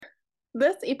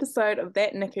This episode of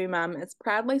That NICU Mum is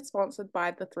proudly sponsored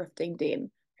by the Thrifting Den,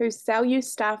 who sell you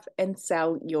stuff and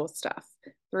sell your stuff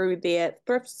through their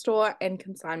thrift store and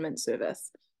consignment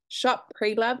service. Shop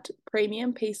pre-loved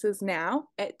premium pieces now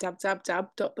at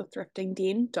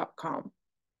www.thethriftingden.com.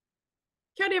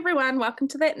 Kia ora everyone, welcome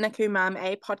to That NICU Mum,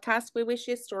 a podcast where we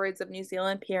share stories of New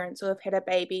Zealand parents who have had a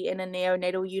baby in a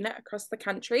neonatal unit across the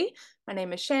country. My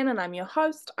name is Shannon, I'm your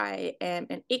host. I am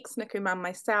an ex-NICU mum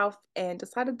myself and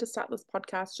decided to start this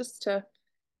podcast just to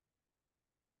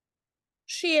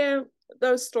share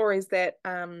those stories that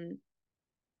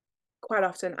quite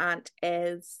often aren't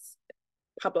as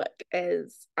public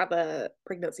as other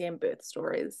pregnancy and birth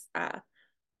stories,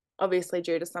 obviously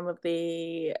due to some of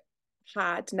the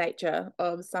hard nature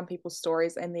of some people's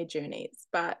stories and their journeys,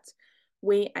 but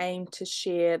we aim to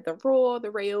share the raw,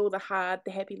 the real, the hard,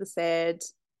 the happy, the sad,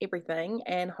 everything,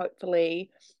 and hopefully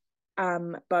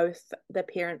both the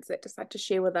parents that decide to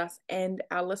share with us and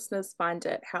our listeners find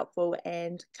it helpful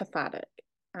and cathartic.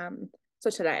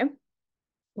 So today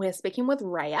we're speaking with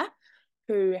Raya,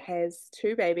 who has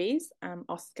two babies,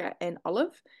 Oscar and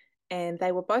Olive, and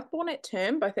they were both born at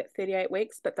term, both at 38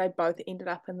 weeks, but they both ended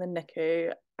up in the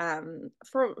NICU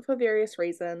for various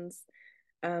reasons,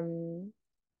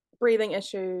 breathing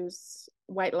issues,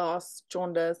 weight loss,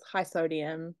 jaundice, high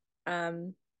sodium.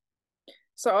 So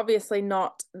obviously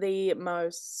not the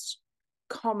most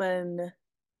common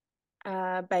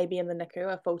baby in the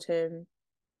NICU, a full-term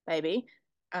baby.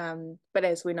 But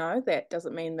as we know, that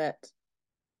doesn't mean that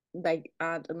they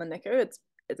aren't in the NICU.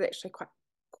 It's actually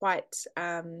quite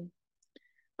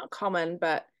not common,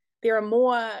 but there are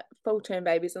more full-term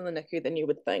babies in the NICU than you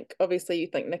would think. Obviously, you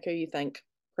think NICU, you think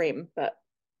prem, but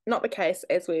not the case,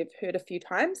 as we've heard a few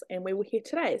times, and we will hear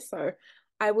today. So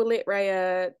I will let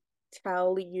Raya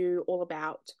tell you all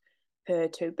about her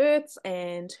two births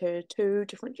and her two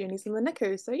different journeys in the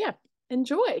NICU. So yeah,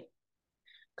 enjoy.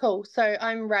 Cool. So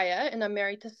I'm Raya and I'm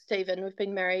married to Stephen. We've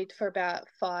been married for about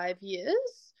 5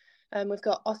 years. We've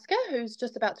got Oscar, who's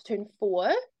just about to turn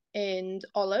 4, and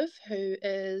Olive, who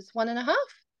is 1.5.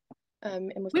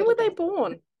 And When were they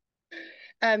born?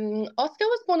 Oscar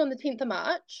was born on the 10th of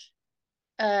March.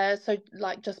 So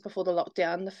like just before the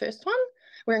lockdown, the first one.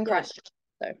 We're in Christchurch,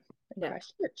 so in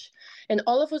Christchurch. And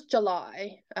Olive was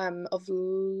July of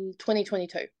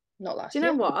 2022, not last year. Do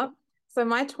you know year. what? So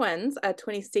my twins are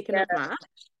 22nd of March,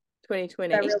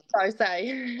 2020. They're real close,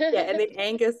 Yeah, and then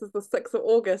Angus is the 6th of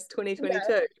August,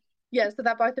 2022. Yeah, so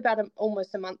they're both about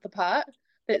almost a month apart.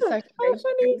 That's Yeah, so funny. how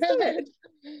funny is that?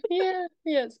 yeah,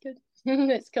 it's good.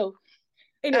 That's cool.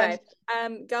 Anyway,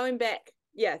 going back,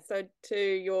 so to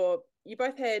you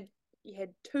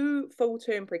had two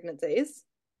full-term pregnancies.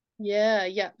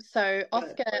 Yeah. So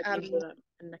Oscar,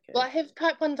 well, I have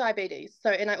type 1 diabetes,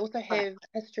 and I also have a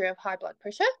history of high blood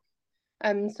pressure.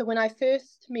 So when I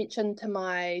first mentioned to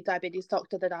my diabetes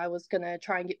doctor that I was going to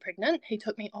try and get pregnant, he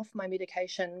took me off my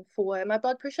medication for my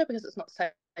blood pressure because it's not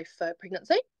safe for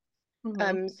pregnancy.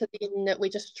 So then we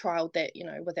just trialed that,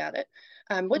 without it,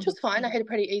 which was fine. I had a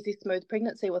pretty easy, smooth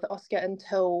pregnancy with Oscar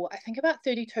until I think about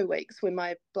 32 weeks when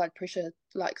my blood pressure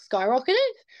like skyrocketed.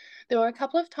 There were a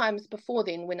couple of times before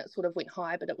then when it sort of went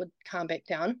high, but it would calm back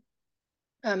down.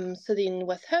 So then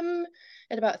with him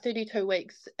at about 32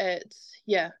 weeks, it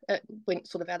went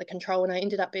sort of out of control, and I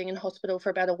ended up being in hospital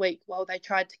for about a week while they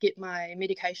tried to get my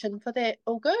medication for that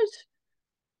all good.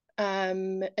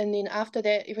 And then after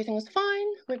that, everything was fine.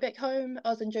 Went back home. I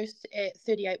was induced at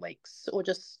 38 weeks, or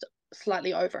just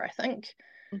slightly over, I think,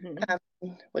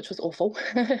 which was awful.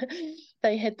 I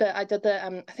did the I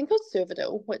think it was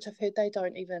Cervidil, which I've heard they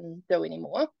don't even do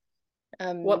anymore.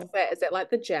 What's that? Is that like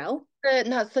the gel?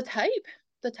 No, it's the tape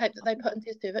that they put into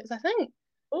your cervix, I think.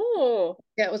 Oh,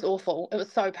 yeah, it was awful. It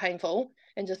was so painful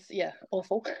and just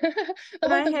awful.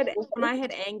 when I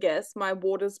had Angus, my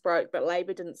waters broke, but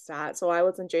labor didn't start, so I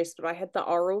was induced, but I had the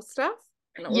oral stuff.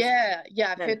 And it was,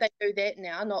 I've heard they do that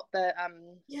now, not the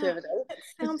Cervidil. It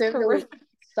sounds Cervidil was horrific.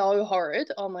 so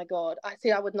horrid. Oh my god! I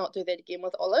said I would not do that again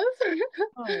with Olive.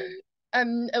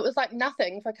 It was like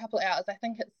nothing for a couple of hours. I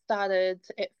think it started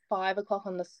at 5 o'clock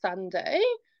on the Sunday,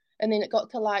 and then it got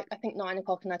to like I think 9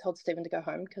 o'clock, and I told Stephen to go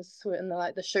home because we're in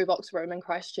the shoebox room in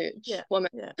Christchurch.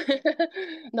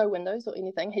 No windows or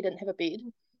anything. He didn't have a bed.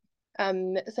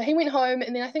 So he went home,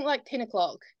 and then I think like 10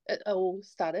 o'clock it all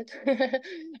started,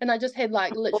 and I just had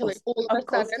like literally all of a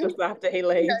sudden just after he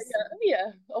leaves.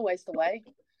 Always the way.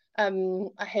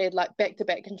 I had like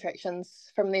back-to-back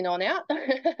contractions from then on out,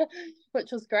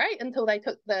 which was great until they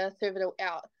took the Cervidil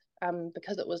out,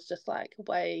 because it was just like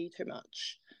way too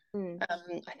much.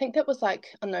 I think that was like,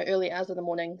 I don't know, early hours of the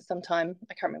morning sometime.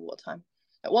 I can't remember what time.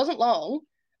 It wasn't long,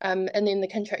 And then the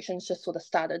contractions just sort of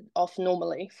started off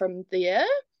normally from there.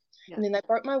 Yeah. And then they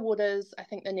broke my waters, I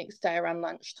think the next day around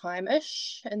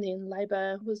lunchtime-ish, and then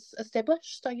labour was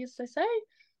established, I guess they say.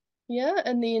 Yeah,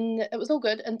 and then it was all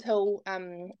good until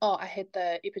I had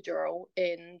the epidural,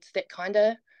 and that kind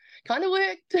of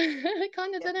worked. It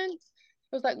kind of didn't.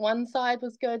 It was like one side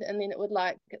was good, and then it would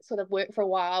like sort of work for a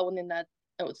while, and then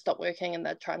it would stop working, and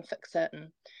they'd try and fix it,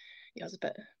 and yeah, it was a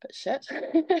bit shit.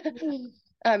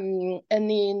 And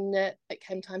then it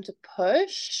came time to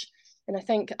push, and I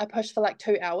think I pushed for like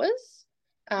 2 hours,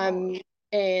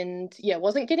 and yeah,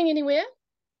 wasn't getting anywhere.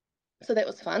 So that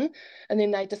was fun. And then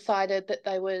they decided that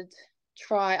they would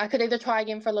I could either try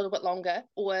again for a little bit longer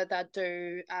or they'd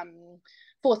do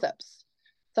forceps.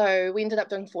 So we ended up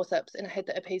doing forceps, and I had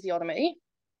the episiotomy.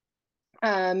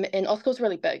 And Oscar was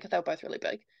really big. They were both really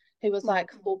big. He was like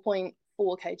 4.4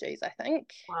 kgs, I think.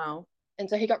 Wow. And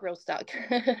so he got real stuck.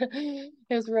 He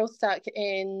was real stuck.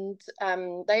 And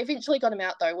they eventually got him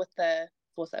out though with the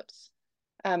forceps.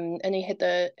 And he had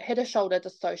a shoulder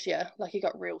dystocia, like he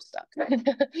got real stuck.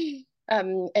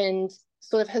 And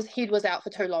sort of his head was out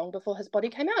for too long before his body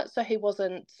came out, so he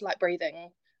wasn't like breathing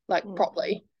like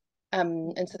properly.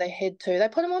 And so they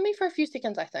put him on me for a few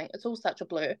seconds, I think. It's all such a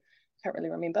blur. Can't really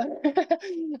remember.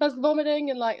 I was vomiting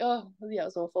and like, oh yeah, it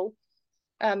was awful.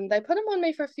 They put him on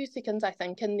me for a few seconds, I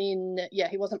think, and then yeah,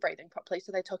 he wasn't breathing properly,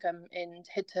 so they took him and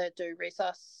had to do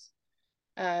resus.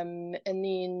 And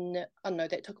then I don't know,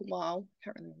 that took a while.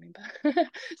 Can't really remember.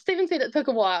 Stephen said it took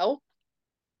a while,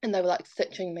 and they were like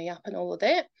stitching me up and all of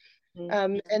that.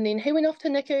 And then he went off to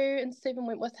NICU, and Stephen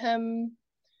went with him.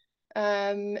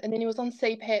 And then he was on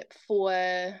CPAP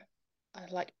for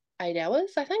like 8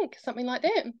 hours, I think, something like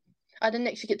that. I didn't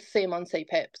actually get to see him on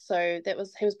CPAP, so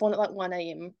he was born at like 1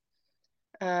 a.m.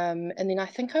 And then I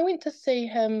think I went to see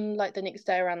him like the next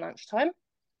day around lunchtime.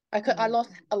 I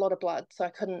lost a lot of blood, so I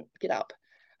couldn't get up.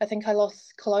 I think I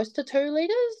lost close to 2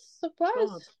 liters of blood.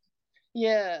 God.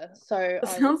 Yeah, so it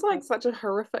sounds like such a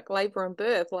horrific labor and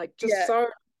birth, like just so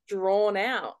drawn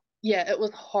out. Yeah, it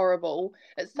was horrible.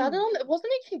 It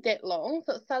wasn't actually that long,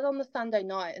 so it started on the Sunday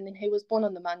night, and then he was born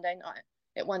on the Monday night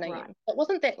at 1 a.m. Right. It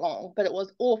wasn't that long, but it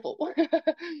was awful.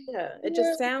 Yeah, it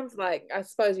just sounds like, I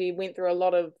suppose you went through a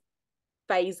lot of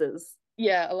phases.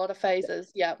 Yeah, a lot of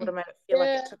phases. Yeah. Would have made it feel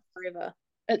like it took forever.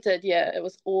 It did, yeah. It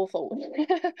was awful.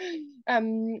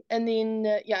 And then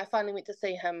I finally went to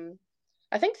see him.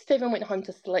 I think Stephen went home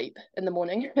to sleep in the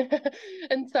morning.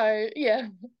 And so yeah.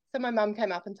 So my mum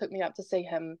came up and took me up to see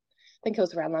him. I think it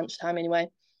was around lunchtime anyway.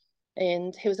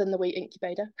 And he was in the wee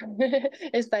incubator,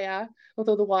 as they are, with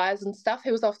all the wires and stuff.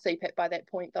 He was off CPAP by that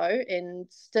point though, and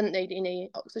didn't need any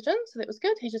oxygen, so that was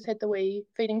good. He just had the wee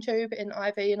feeding tube and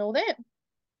IV and all that.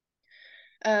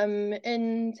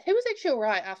 And he was actually all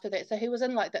right after that. So he was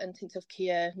in like the intensive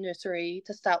care nursery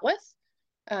to start with.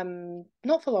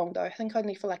 Not for long though, I think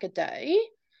only for like a day.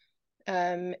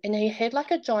 And he had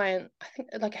like a giant, I think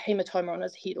like a hematoma on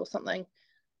his head or something.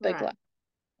 Big, like,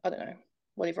 I don't know,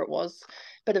 whatever it was.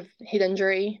 Bit of head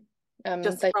injury.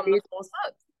 Just from the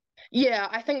forceps? Yeah,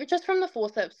 I think just from the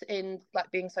forceps and like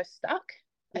being so stuck,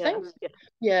 I think.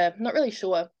 Yeah, not really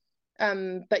sure.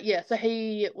 But yeah, so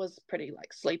he was pretty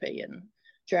like sleepy and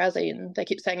drowsy, and they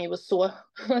kept saying he was sore.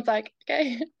 I was like,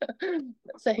 okay.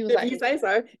 So he was like, you say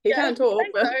so. He can't talk.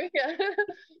 But... So, yeah.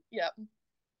 Yeah.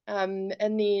 And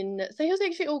then so he was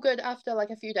actually all good after like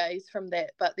a few days from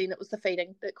that, but then it was the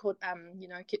feeding that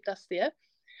kept us there.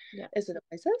 Yeah. As it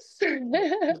always is.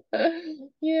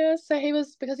 Yeah, so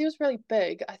because he was really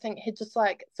big, I think he'd just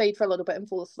like feed for a little bit and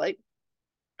fall asleep.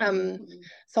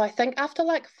 So I think after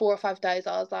like 4 or 5 days,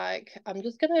 I was like, I'm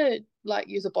just gonna like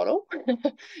use a bottle.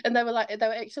 And they were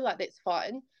actually like, that's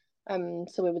fine.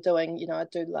 So we were doing,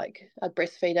 I'd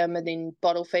breastfeed him and then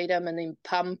bottle feed him and then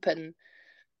pump and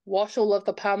wash all of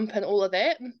the pump and all of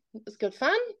that. It was good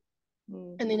fun.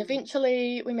 And then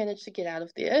eventually we managed to get out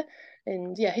of there.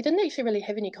 And yeah, he didn't actually really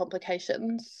have any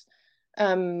complications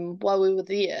while we were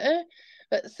there.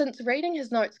 But since reading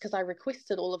his notes, because I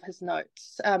requested all of his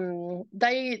notes,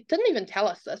 they didn't even tell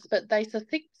us this, but they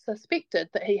suspected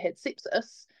that he had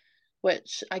sepsis,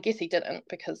 which I guess he didn't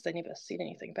because they never said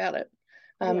anything about it.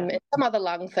 And some other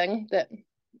lung thing that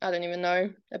I don't even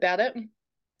know about it.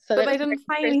 So but they didn't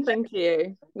say anything to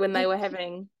you when they were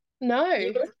having... No.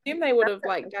 You would assume they would have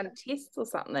like done tests or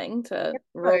something to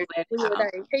rule that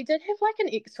out. He did have like an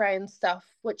X-ray and stuff,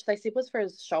 which they said was for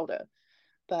his shoulder,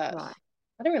 but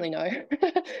I don't really know.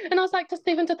 And I was like to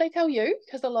Stephen, did they tell you?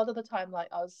 Because a lot of the time, like,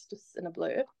 I was just in a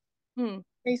blur.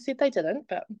 He said they didn't,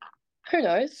 but who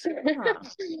knows?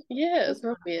 Yeah, it's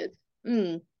real weird.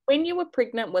 When When you were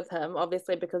pregnant with him,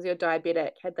 obviously because you're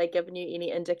diabetic, had they given you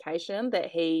any indication that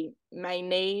he may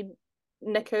need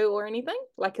NICU or anything?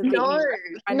 Like, is there No, any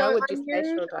risk? I know no, with I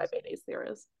knew. gestational diabetes there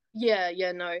is.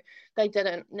 Yeah, no, they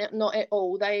didn't, not at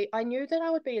all. I knew that I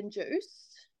would be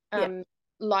induced. Yeah,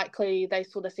 Likely they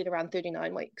sort of said around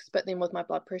 39 weeks, but then with my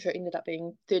blood pressure, it ended up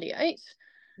being 38.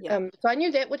 yeah. So I knew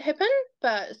that would happen,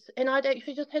 and I'd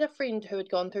actually just had a friend who had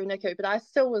gone through NICU, but I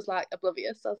still was like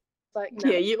oblivious. I was like,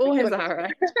 no, Yeah, you always are,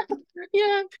 right?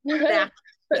 yeah, Nah.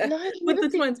 but no, I With never the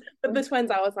said twins, with the anything.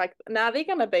 twins, I was like, nah, they're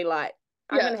gonna be like,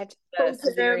 I'm Yeah, gonna have to do a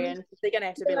full term. cesarean. They're gonna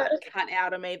have to be Yeah. like cut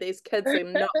out of me. These kids are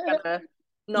not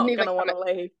Never gonna want coming.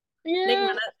 to leave. Next Yeah,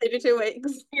 minute, 32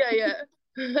 weeks. yeah.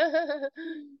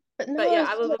 But But no, yeah,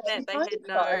 it's other than actually that, they fine. had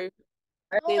No,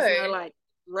 there's no no. like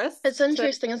risk It's to.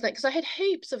 interesting, isn't it? Because I had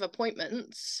heaps of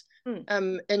appointments, Hmm.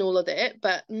 and all of that,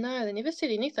 but no, they never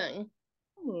said anything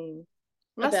Hmm.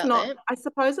 Must about not. that. I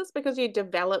suppose it's because you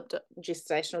developed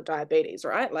gestational diabetes,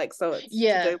 right? Like, so it's to do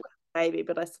Yeah, with the baby.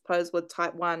 But I suppose with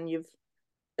type one,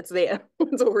 it's there.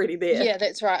 It's already there. yeah,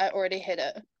 that's right. I already had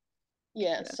it.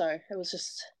 Yeah, Yeah, so it was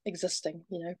just existing,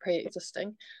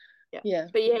 pre-existing. yeah. Yeah,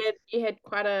 But you had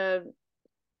quite a,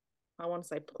 I want to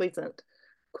say pleasant,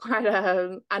 quite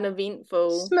a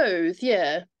uneventful. smooth.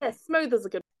 Yeah, Yeah, smooth is a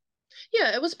good.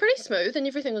 yeah, it was pretty smooth, and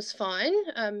everything was fine.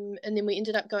 And then we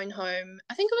ended up going home.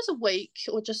 I think it was a week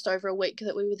or just over a week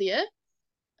that we were there.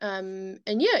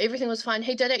 And yeah, everything was fine.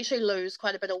 He did actually lose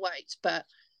quite a bit of weight, but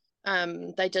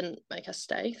they didn't make us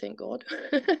stay, thank God.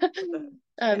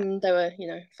 Yeah, They were,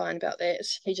 fine about that.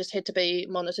 He just had to be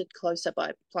monitored closer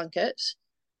by Plunkett.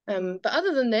 hmm. But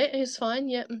other than that, he's fine.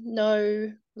 Yep,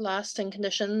 no lasting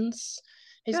conditions.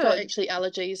 He's got Good. actually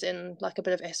allergies and like a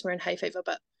bit of asthma and hay fever,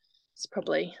 but it's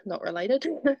probably not related.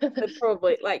 It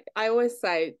probably, like I always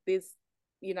say, there's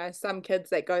some kids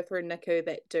that go through NICU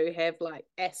that do have like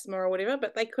asthma or whatever,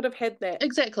 but they could have had that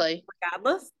Exactly.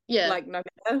 regardless, Yeah, like no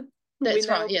matter when that's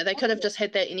they right. were Yeah, they could have born. just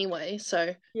had that anyway.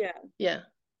 So Yeah. yeah,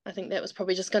 I think that was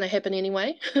probably just going to happen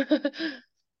anyway.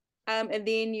 And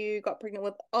then you got pregnant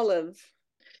with Olive.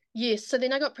 Yes, so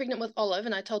then I got pregnant with Olive,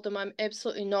 and I told them I'm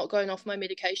absolutely not going off my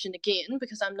medication again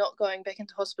because I'm not going back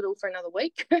into hospital for another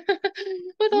week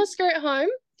with Oscar at home.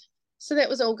 So that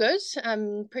was all good.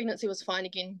 Pregnancy was fine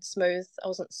again, smooth. I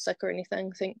wasn't sick or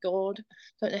anything, thank God.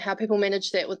 Don't know how people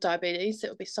manage that with diabetes.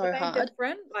 That would be Were so they hard.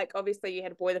 different? Like obviously you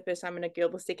had a boy the first time and a girl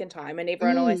the second time, and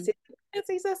everyone always Mm, said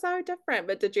pregnancies are so different.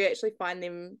 But did you actually find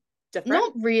them different?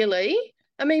 not really.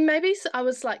 I mean, maybe I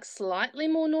was like slightly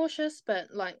more nauseous, but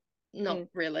like not Mm.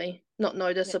 really, not Yeah.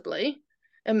 noticeably.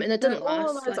 And it No, didn't all of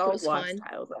last, those like it old was wives' fine.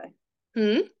 tales, eh?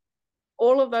 Hmm?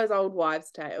 All of those old wives'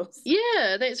 tales.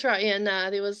 Yeah, that's right. Yeah, nah,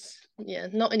 there was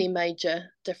not any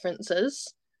major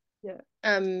differences. Yeah.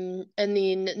 And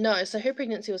then no, so her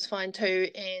pregnancy was fine too,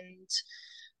 and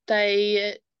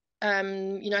they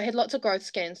I had lots of growth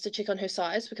scans to check on her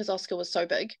size because Oscar was so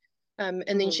big. And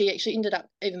then Mm. she actually ended up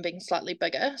even being slightly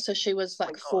bigger. So she was Oh my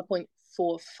like God.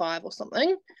 4.45 or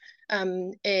something.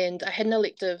 And I had an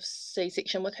elective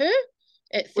C-section with her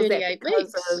at Was that 38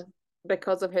 weeks.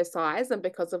 because of her size and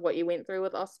because of what you went through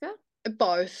with Oscar?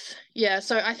 Both. Yeah.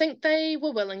 So I think they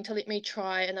were willing to let me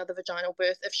try another vaginal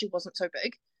birth if she wasn't so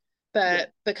big. Yeah.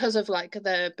 But because of like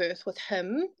the birth with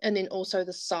him and then also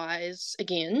the size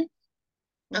again,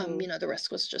 Hmm. the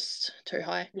risk was just too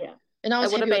high. Yeah. And I It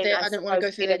was would have happy with been, that. I I didn't want to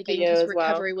suppose, go through better that for again you because as well.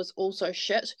 recovery was also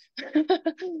shit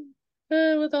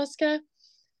with Oscar. So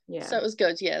Yeah. it was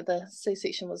good. Yeah, the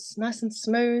C-section was nice and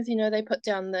smooth. They put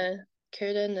down the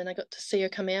curtain and I got to see her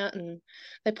come out and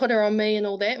they put her on me and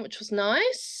all that, which was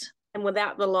nice. And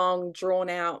without the long, drawn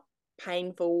out,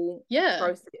 painful Yeah.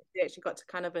 process, you actually got to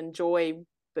kind of enjoy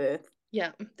birth.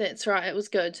 Yeah, that's right. It was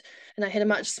good. And I had a Yeah.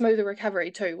 much smoother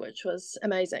recovery too, which was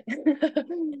amazing.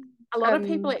 A lot of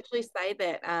people um, actually say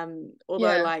that, although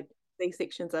yeah. like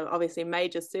C-sections are obviously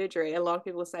major surgery, a lot of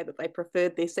people say that they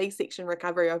preferred their C-section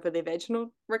recovery over their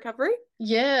vaginal recovery.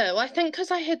 Yeah. Well, I think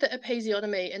because I had the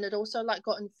episiotomy and it also like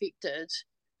got infected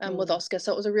with Mm, Oscar.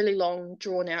 So it was a really long,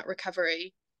 drawn out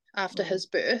recovery after mm, his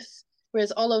birth.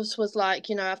 Whereas Olive's was like,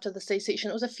 after the C-section,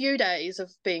 it was a few days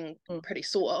of being mm. pretty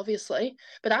sore, obviously.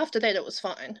 But after that, it was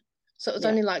fine. So it was Yeah.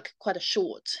 only like quite a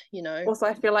short. Also,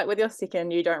 I feel like with your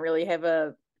second, you don't really have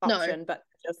a No, option but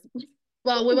just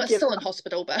well, we were give still in up.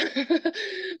 hospital, but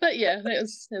but yeah, it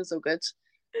was all good.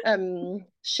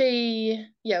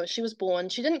 She was born.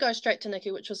 She didn't go straight to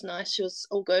NICU, which was nice. She was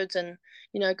all good and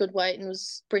good weight and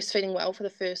was breastfeeding well for the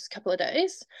first couple of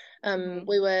days. Mhm.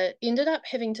 We were ended up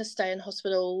having to stay in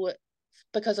hospital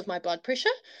because of my blood pressure.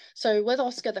 So with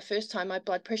Oscar the first time, my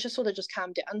blood pressure sort of just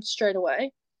calmed down straight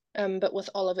away. But with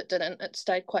Olive, it didn't. It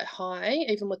stayed quite high,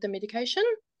 even with the medication.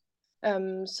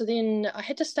 So then I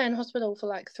had to stay in hospital for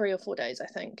like 3 or 4 days, I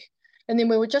think. And then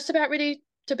we were just about ready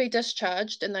to be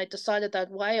discharged, and they decided they'd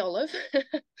weigh Olive.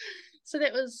 So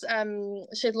that was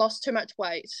she'd lost too much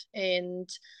weight, and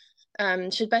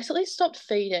she'd basically stopped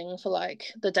feeding for like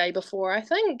the day before, I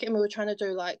think, and we were trying to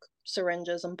do like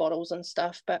syringes and bottles and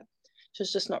stuff, but she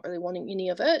was just not really wanting any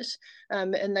of it.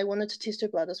 And they wanted to test her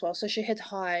blood as well, so she had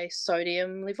high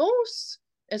sodium levels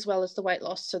as well as the weight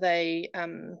loss. So they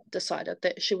decided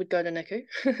that she would go to NICU,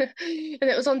 and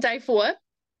it was on day 4.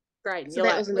 Great. And So you're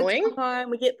that like, was let's annoying. come home.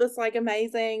 We get this like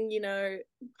amazing,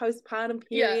 postpartum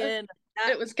Yeah, period.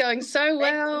 it was going so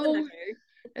Back to the well. NICU.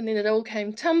 And then it all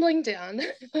came tumbling down.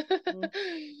 Mm.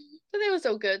 But that was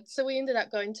all good. So we ended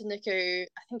up going to NICU.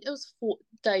 I think it was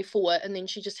day 4, and then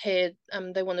she just had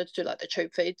they wanted to do like the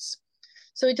tube feeds.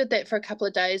 So we did that for a couple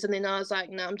of days, and then I was like,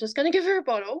 no, I'm just gonna give her a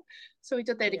bottle. So we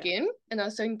did that Yeah. again, and I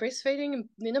was doing breastfeeding and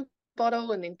then a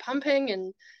bottle and then pumping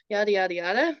and yada yada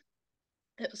yada.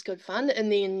 It was good fun.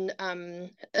 And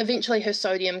then eventually her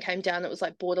sodium came down. It was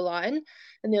like borderline.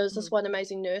 And there was this Mm. one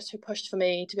amazing nurse who pushed for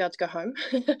me to be able to go home.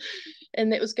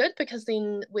 And that was good because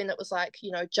then when it was like,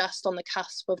 just on the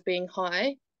cusp of being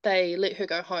high, they let her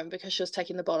go home because she was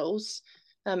taking the bottles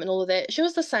and all of that. She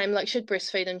was the same, like she'd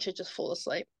breastfeed and she'd just fall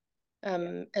asleep. Yeah.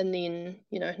 And then,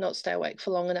 not stay awake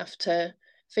for long enough to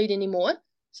feed anymore.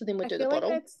 So then we'd I do the feel like bottle.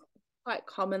 that's quite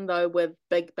common though with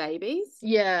big babies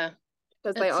Yeah,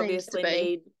 because they it seems to obviously be.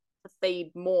 need to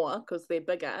feed more because they're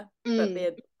bigger, but Mm,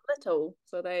 they're little,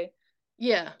 so they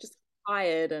yeah. just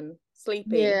tired and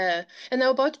sleepy. Yeah, and they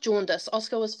were both jaundice.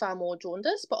 Oscar was far more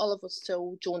jaundice, but Olive was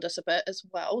still jaundice a bit as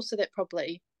well, so that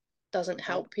probably doesn't Doesn't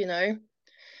help. help.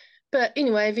 But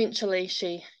anyway, eventually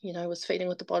she, was feeding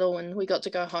with the bottle and we got to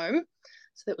go home.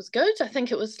 So that was good. I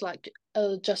think it was like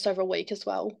just over a week as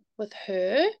well with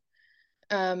her.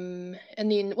 And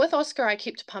then with Oscar, I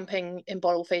kept pumping and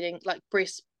bottle feeding, like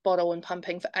breast bottle and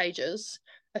pumping for ages.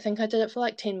 I think I did it for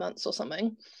like 10 months or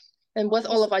something. And with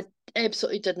Awesome. Olive, I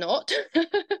absolutely did not. I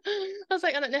was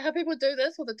like, I don't know how people do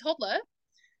this with a toddler.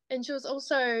 And she was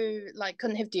also like,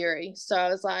 couldn't have dairy. So I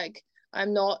was like,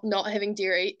 I'm not having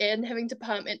dairy and having to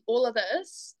pump and all of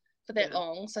this for that Yeah.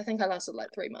 long. So I think I lasted like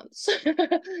 3 months.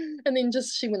 And then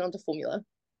just she went on to formula.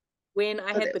 When I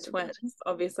But had that the was all good. twins,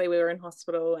 obviously we were in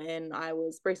hospital and I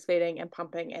was breastfeeding and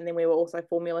pumping, and then we were also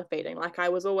formula feeding. Like I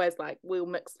was always like, we'll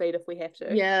mix feed if we have to.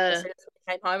 As Yeah. soon as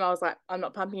we came home, I was like, I'm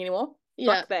not pumping anymore.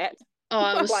 Yeah. Fuck that. Oh,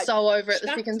 I I was like so over it the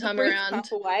second chucked the time breast pump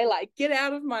around. away, like get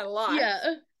out of my life.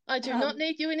 Yeah. I do not Um,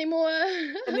 need you anymore.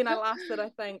 and then I lasted, I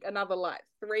think, another like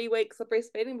 3 weeks of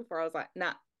breastfeeding before I was like,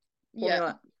 nah, Yeah.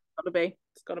 formula, gotta be,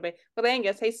 it's gotta be. But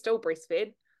Angus, he's still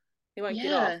breastfed. He won't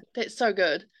get off. Yeah. That's so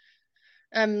good.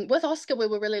 With Oscar, we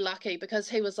were really lucky because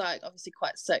he was like obviously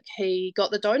quite sick. He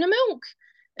got the donor milk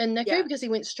in NICU Yeah, because he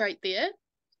went straight there.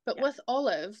 But yeah, with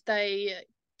Olive, they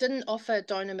didn't offer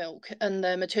donor milk in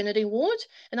the maternity ward,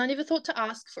 and I never thought to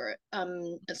ask for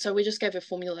it. So we just gave her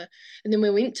formula, and then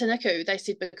when we went to NICU, they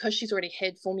said because she's already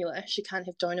had formula, she can't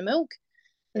have donor milk,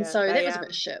 and yeah. so that They was a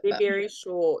bit shit. they're But very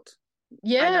short. I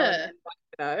know in yeah,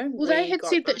 Mexico, well, they we had got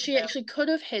said that donor she milk. actually could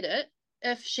have had it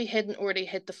if she hadn't already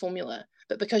had the formula,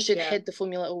 but because she'd Yeah. had the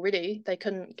formula already, they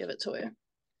couldn't give it to her.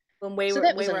 When we So were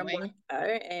that we was were in annoying.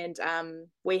 Mexico and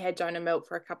we had donor milk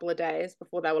for a couple of days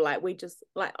before they were like, we just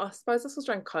like I suppose this was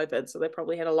during COVID, so they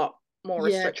probably had a lot more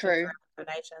Yeah, restrictions true. around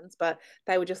donations, but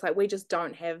they were just like, we just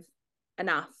don't have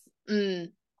enough.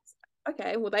 Mm,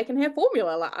 Okay, well they can have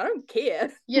formula. Like I don't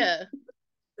care. yeah,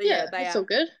 So yeah, yeah, they it's are. all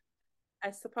good.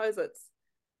 I suppose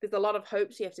there's a lot of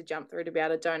hoops you have to jump through to be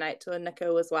able to donate to a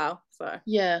NICU as well. So it'd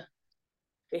Yeah,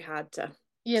 be hard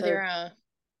yeah, there to are.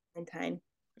 maintain.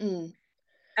 Mm.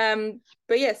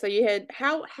 But yeah, so you had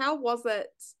how was it?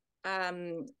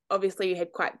 Obviously you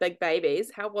had quite big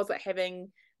babies. How was it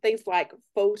having things like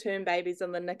full term babies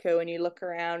in the NICU and you look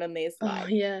around and there's Oh,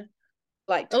 yeah.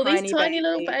 like Oh, these tiny tiny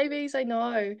little babies? babies, I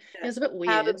know. It Yeah. was a bit How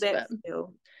weird, did that but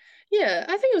feel? yeah,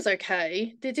 I think it was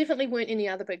okay. There definitely weren't any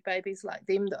other big babies like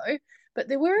them though. But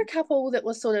there were a couple that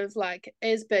were sort of like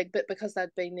as big, but because they'd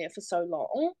been there for so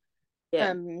long.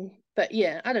 Yeah. But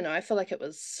yeah, I don't know. I feel like it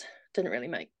was didn't really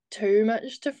make too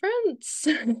much difference.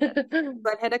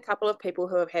 I've had a couple of people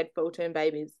who have had full term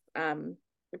babies be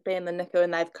in the NICU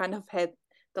and they've kind of had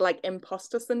the like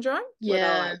imposter syndrome where they're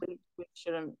Yeah. like, we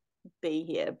shouldn't be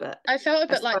here. But I felt a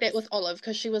I bit like that suppose, with Olive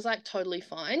because she was like totally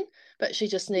fine, but she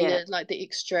just yeah, needed like the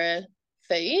extra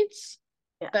feeds.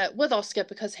 yeah. But with Oscar,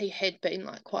 because he had been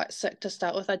like quite sick to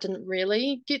start with, I didn't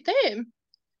really get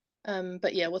that.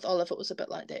 But yeah, with Olive, it was a bit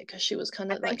like that because she was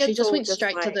kind I of like think she it's just all went just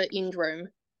straight to like, the end room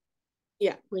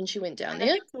yeah. when she went down And I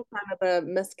there. think it's all kind of a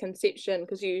misconception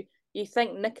because you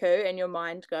think NICU and your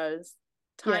mind goes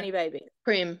tiny baby.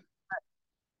 Prem.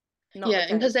 Not Yeah,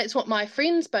 the and because case. that's what my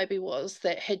friend's baby was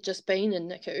that had just been in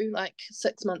NICU like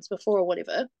 6 months before or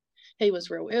whatever. He was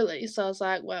real early. So I was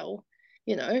like, well,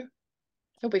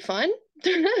 he'll be fine.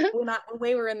 When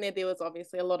we were in there, there was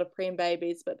obviously a lot of preem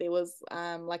babies, but there was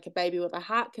like a baby with a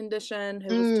heart condition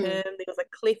who was termed. There was a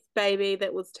cleft baby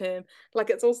that was termed. Like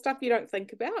it's all stuff you don't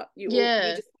think about. You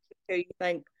Yeah. just you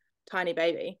think tiny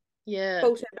baby. Yeah.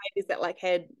 Full term babies that like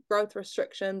had growth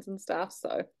restrictions and stuff.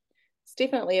 So it's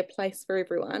definitely a place for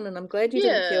everyone. And I'm glad you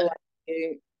didn't feel Yeah. like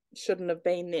you shouldn't have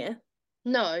been there.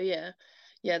 No, yeah.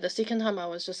 Yeah, the second time I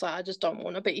was just like, I just don't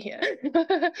want to be here.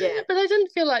 Yeah, But I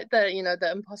didn't feel like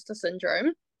the imposter syndrome.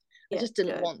 I yeah, just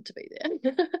didn't good. want to be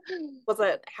there.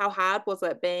 How hard was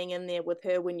it being in there with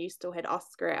her when you still had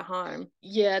Oscar at home?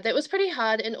 Yeah, that was pretty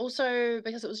hard. And also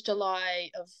because it was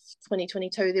July of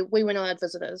 2022, we weren't allowed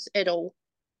visitors at all.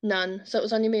 None. So it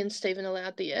was only me and Stephen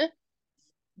allowed there.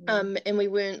 Mm. And we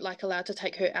weren't like allowed to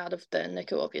take her out of the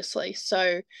NICU, obviously.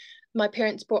 So my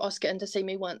parents brought Oscar in to see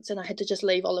me once, and I had to just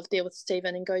leave Olive there with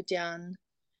Stephen and go down.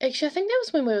 Actually, I think that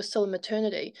was when we were still in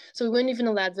maternity. So we weren't even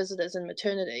allowed visitors in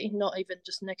maternity, not even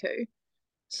just NICU.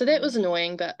 So that was Mm.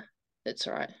 annoying, but it's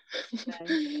all right.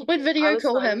 Okay. We'd I video was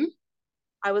call so him.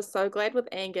 I was so glad with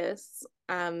Angus.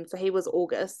 So he was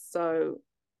August. So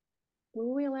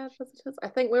were we allowed visitors? I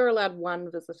think we were allowed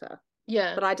one visitor,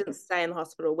 Yeah. but I didn't stay in the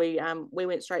hospital. We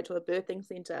went straight to a birthing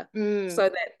center Mm, so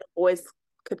that the boys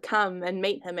could come and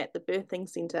meet him at the birthing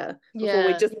center before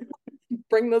we yeah. just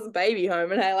bring this baby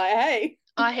home and hey,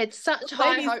 I had the such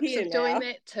high baby's hopes here of doing now.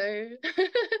 that too.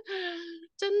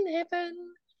 Didn't happen.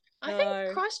 I think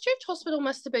No. Christchurch Hospital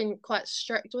must have been quite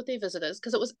strict with their visitors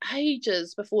because it was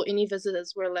ages before any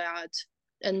visitors were allowed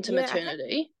into Yeah, I think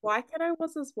maternity. Waikato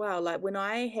was as well. Like when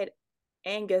I had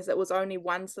Angus, it was only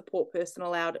one support person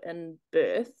allowed in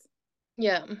birth.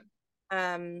 Yeah.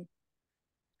 Um,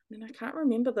 and I can't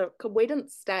remember we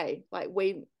didn't stay. Like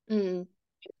we didn't Mm,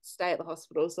 stay at the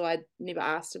hospital, so I never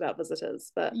asked about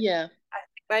visitors. But yeah, I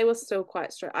think they were still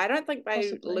quite strict. I don't think they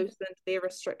possibly. loosened their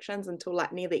restrictions until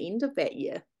like near the end of that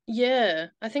year. Yeah,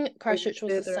 I think Even Christchurch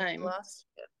was the further into same. last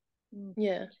year. Mm.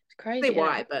 Yeah, it's See crazy, eh?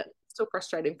 why, but still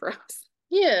frustrating for us.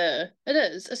 Yeah, it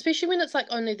is, especially when it's like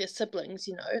only their siblings,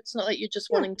 It's not like you're just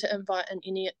Yeah, wanting to invite in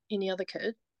any other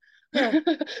kid yeah. And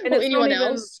or it's not anyone even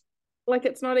else. like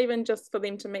it's not even just for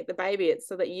them to meet the baby, it's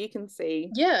so that you can see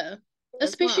Yeah, as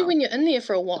especially well. when you're in there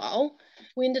for a while.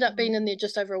 We ended up being Mm. in there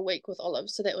just over a week with Olive,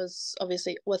 so that was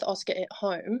obviously with Oscar at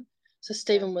home. So Yeah.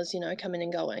 Stephen was, coming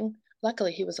and going.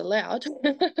 Luckily, he was allowed.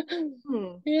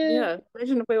 Hmm. Yeah, Yeah.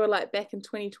 Imagine if we were like back in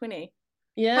 2020.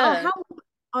 yeah. How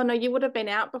oh no, you would have been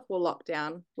out before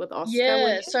lockdown with Oscar, Yeah,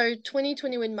 wouldn't you? so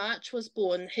 2020 when March was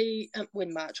born,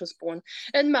 when March was born,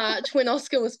 in March when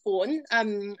Oscar was born,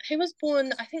 he was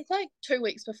born I think like 2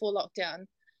 weeks before lockdown. Yeah.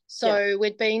 So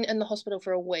we'd been in the hospital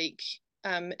for a week,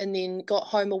 and then got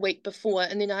home a week before,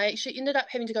 and then I actually ended up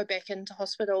having to go back into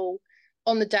hospital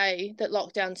on the day that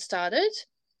lockdown started.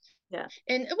 Yeah.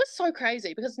 And it was so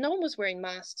crazy because no one was wearing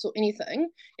masks or anything.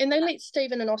 And they let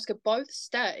Stephen and Oscar both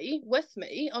stay with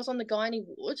me. I was on the gynae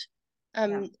ward.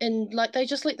 Yeah. And like they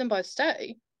just let them both stay.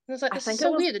 And I was like, I this is think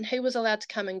so weird. And he was allowed to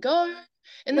come and go.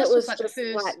 And it this was was like the just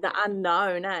first, like the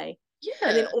unknown, eh?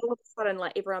 And then yeah, all of a sudden,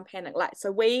 like everyone panicked. Like,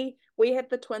 so we had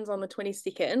the twins on the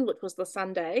 22nd, which was the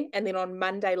Sunday, and then on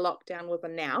Monday lockdown was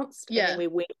announced, and then yeah, we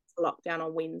went to lockdown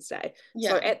on Wednesday.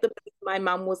 So yeah, at the my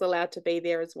mum was allowed to be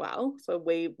there as well. So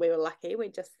we were lucky, we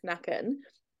just snuck in.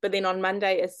 But then on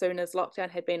Monday, as soon as lockdown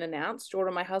had been announced,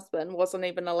 Jordan, my husband, wasn't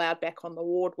even allowed back on the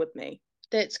ward with me.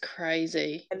 that's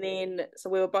crazy. And then, so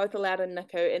we were both allowed in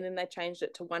NICU, and then they changed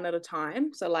it to one at a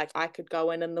time. So, like, I could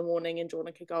go in the morning and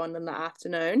Jordan could go in the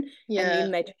afternoon. And then Yeah,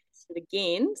 they changed it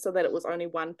again so that it was only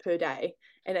one per day.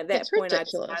 And at that that's point, I'd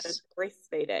started ridiculous.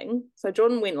 breastfeeding. So,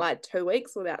 Jordan went like 2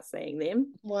 weeks without seeing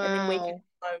them. And then we came Wow.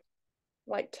 home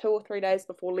like 2 or 3 days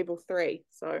before level 3.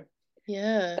 So,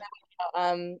 Yeah.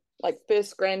 like,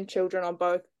 first grandchildren on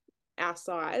both our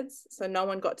sides. So, no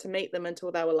one got to meet them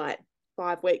until they were like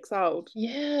 5 weeks old.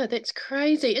 Yeah, that's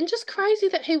crazy. And just crazy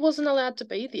that he wasn't allowed to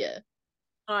be there.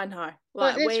 I know. Like,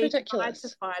 Like that's we tried to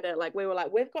ridiculous. fight it. Like we were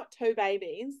like, we've got two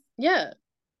babies. Yeah,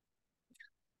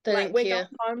 they Like didn't we're going care.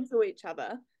 home to each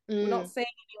other. We're not Mm, seeing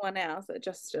anyone else. It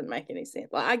just didn't make any sense.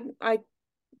 Like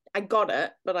I got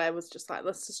it, but I was just like,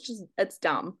 this is just it's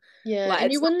dumb. yeah, Like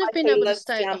and you it's not wouldn't have like been he able to lives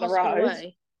stay at the down the hospital road.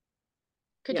 way.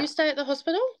 Could you Yeah. stay at the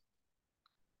hospital?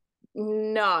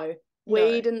 No, we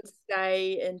No. didn't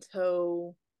stay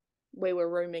until we were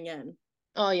rooming in.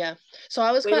 Oh, yeah. So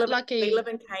I was We quite live lucky.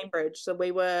 in Cambridge, so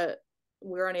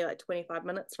we're only like 25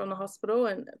 minutes from the hospital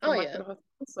and Oh, from yeah. Waikato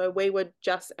Hospital. So we were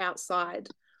just outside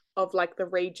of like the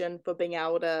region for being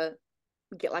able to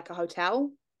get like a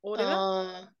hotel or whatever.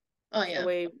 Oh So yeah.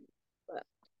 we, but,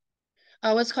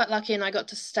 I was quite lucky and I got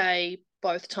to stay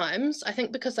both times. I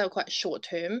think because they were quite short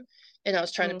term and I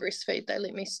was trying to mm, breastfeed, they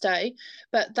let me stay.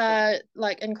 But yeah. they're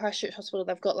like in Christchurch Hospital,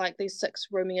 they've got like these 6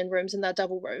 rooming in rooms and they're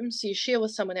double rooms. So you share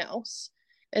with someone else.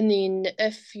 And then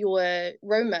if your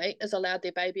roommate is allowed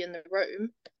their baby in the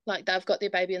room, like they've got their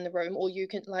baby in the room, or you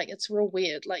can like it's real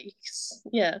weird. Like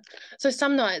yeah. So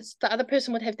some nights the other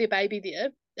person would have their baby there,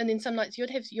 and then some nights you'd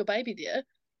have your baby there.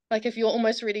 Like if you're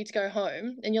almost ready to go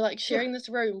home and you're like Yeah. sharing this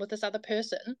room with this other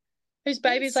person whose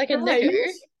baby's That's like a NICU.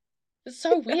 strange. It's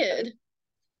so weird.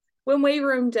 When we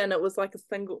roomed in, it was like a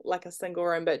single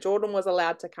room, but Jordan was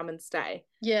allowed to come and stay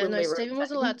Yeah, when no, we roomed Stephen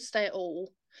was allowed to in. stay at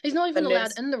all. He's not The even allowed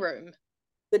nurse, in the room.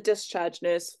 the discharge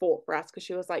nurse fought for us because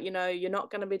she was like, you're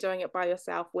not going to be doing it by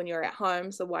yourself when you're at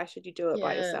home, so why should you do it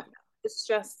by Yeah. yourself?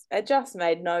 It just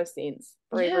made no sense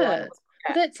for everyone. It Yeah. was But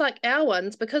crap. that's like our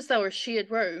ones, because they were a shared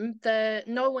room,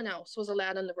 no one else was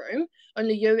allowed in the room,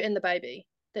 only you and the baby.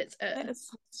 That's it. That is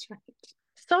so strange.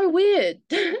 So weird.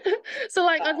 So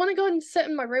like I'd want to go and sit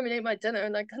in my room and eat my dinner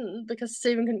and I couldn't because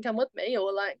Stephen couldn't come with me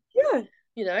or like, Yeah.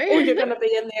 you Or you're know. going to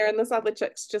be in there and this other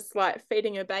chick's just like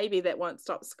feeding a baby that won't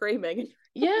stop screaming. It's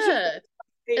just Yeah. And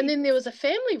peace. then there was a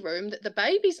family room that the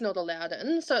baby's not allowed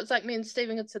in. So it's like me and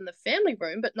Stephen it's in the family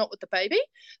room, but not with the baby.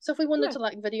 So if we wanted Yeah. to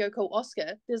like video call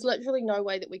Oscar, there's literally no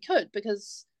way that we could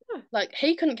because Yeah. like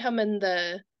he couldn't come in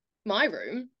the my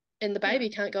room and the Yeah. baby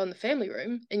can't go in the family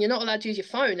room and you're not allowed to use your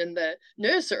phone in the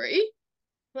nursery.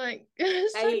 Like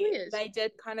it's so weird. They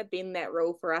did kind of bend that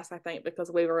rule for us, I think, because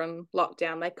we were in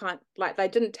lockdown. They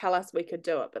didn't tell us we could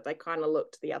do it, but they kind of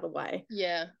looked the other way.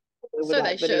 Yeah. We would So they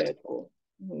like should. video call.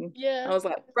 I Yeah. was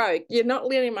like, bro, you're not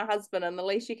letting my husband in. The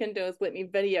least you can do is let me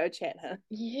video chat her.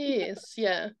 Yes.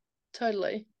 Yeah.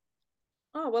 Totally.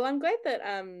 Oh, well, I'm glad that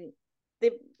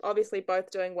they're obviously both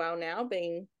doing well now,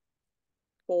 being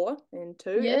 4 and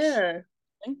 2-ish. Yeah.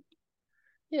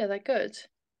 Yeah, they're good.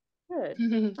 Good.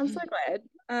 I'm so glad.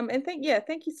 And thank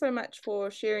you so much for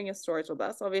sharing your stories with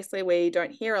us. Obviously, we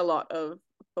don't hear a lot of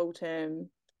full term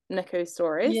NICU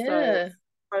stories, so Yeah. it's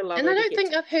so And I lovely to don't get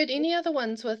think to. I've heard any other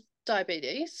ones with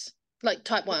diabetes, like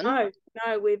type 1. No,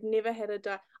 no, we've never had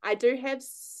I do have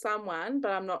someone,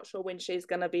 but I'm not sure when she's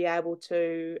going to be able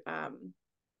to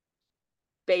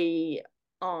be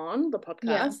on the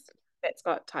Yeah. podcast that's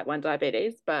got type 1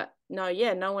 diabetes. But no,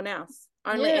 yeah, no one else.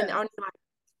 Yeah. Only like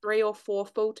 3 or 4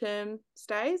 full term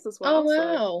stays as Oh, well. So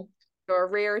wow. you're a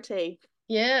rarity.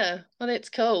 Yeah. Well, that's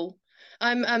cool.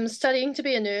 I'm studying to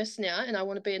be a nurse now and I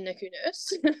want to be a NICU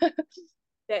nurse.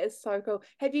 That is so cool.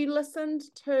 Have you listened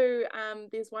to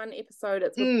there's one episode,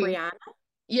 it's with Mm. Brianna.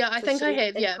 Yeah, I So think I she's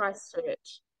have. in Yeah. Christchurch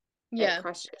at Yeah.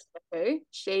 Christchurch NICU.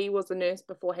 She was a nurse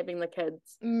before Mm. having a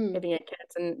kids,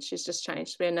 and she's just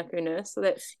changed to be a NICU nurse. So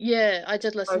that's Yeah, I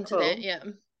did so listen to that. cool. Yeah.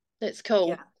 That's cool.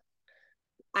 Yeah.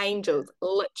 Angels,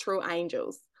 literal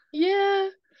angels. Yeah.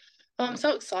 Oh, I'm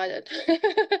so excited.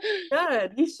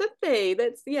 Good. You should be.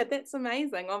 That's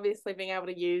amazing. Obviously being able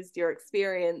to use your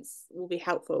experience will be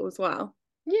helpful as well.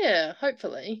 Yeah,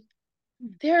 hopefully.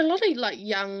 There are a lot of like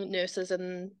young nurses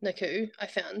in NICU I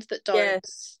found that don't Yeah.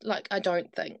 like I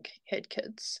don't think had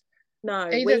kids. No,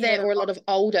 Either we had that a or a lot lot. of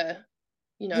older,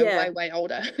 way, Yeah. way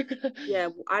older. Yeah.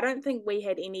 I don't think we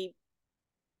had any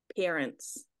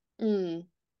parents Mm,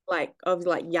 like of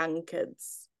like young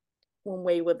kids when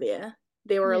we were there.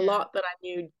 There were a yeah, lot that I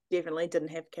knew definitely didn't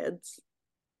have kids,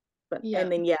 but yeah,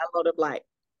 and then yeah, a lot of like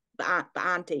the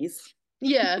aunties,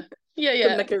 yeah, yeah, the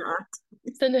yeah. knicker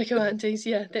aunties. The NICU aunties,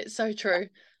 yeah, that's so true.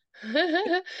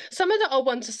 Some of the old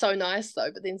ones are so nice though,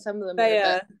 but then some of them are a They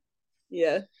bit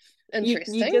yeah. You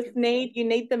interesting. just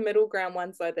need the middle ground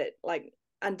ones though that like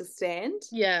understand.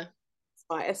 Yeah,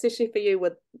 Like, especially for you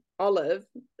with Olive,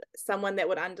 someone that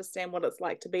would understand what it's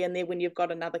like to be in there when you've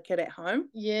got another kid at home.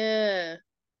 yeah,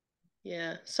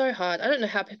 yeah. So hard. I don't know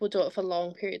how people do it for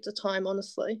long periods of time,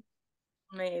 honestly.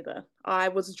 Me either. I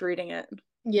was dreading it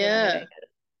when I had Yeah. it.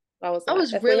 I was I like,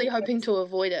 was if we really had hoping kids, to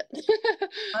avoid it.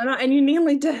 I know, and you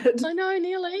nearly did. I know,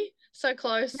 nearly. So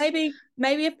close. Maybe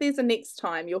if there's a next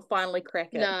time, you'll finally crack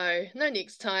it. No, no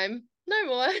next time. No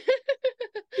more.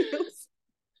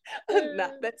 Nah,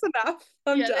 that's enough.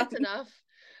 I'm Yeah, that's done. enough.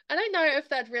 I don't know if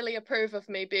they'd really approve of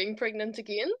me being pregnant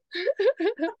again.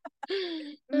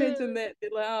 Imagine that.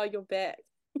 They're like, oh, you're back.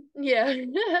 Yeah.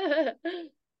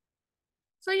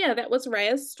 So yeah, that was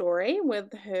Raya's story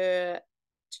with her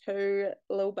 2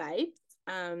 little babes.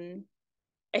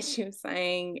 As she was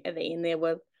saying at the end there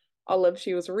with Olive,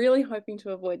 she was really hoping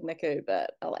to avoid NICU,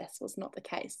 but alas, was not the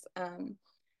case.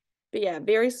 But yeah,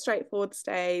 very straightforward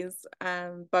stays,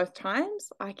 both times.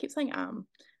 I keep saying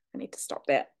I need to stop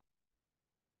that.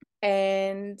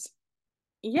 And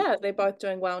yeah, they're both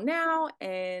doing well now.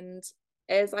 And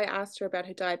as I asked her about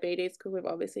her diabetes, because we've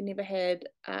obviously never had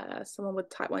someone with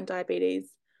type 1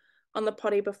 diabetes on the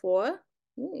potty before.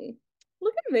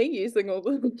 Look at me using all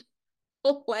the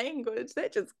language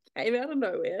that just came out of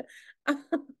nowhere.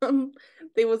 Um,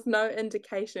 there was no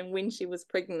indication when she was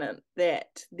pregnant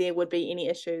that there would be any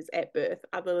issues at birth,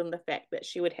 other than the fact that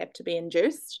she would have to be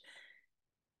induced.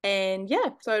 And yeah,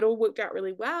 so it all worked out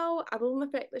really well, other than the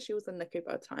fact that she was in NICU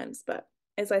both times. But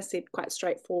as I said, quite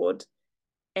straightforward.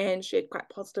 And she had quite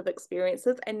positive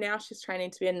experiences. And now she's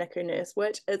training to be a NICU nurse,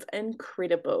 which is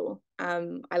incredible.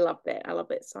 I love that. I love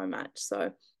that so much.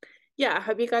 So yeah, I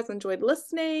hope you guys enjoyed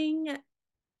listening.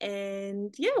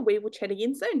 And yeah, we will chat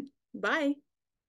again soon. Bye.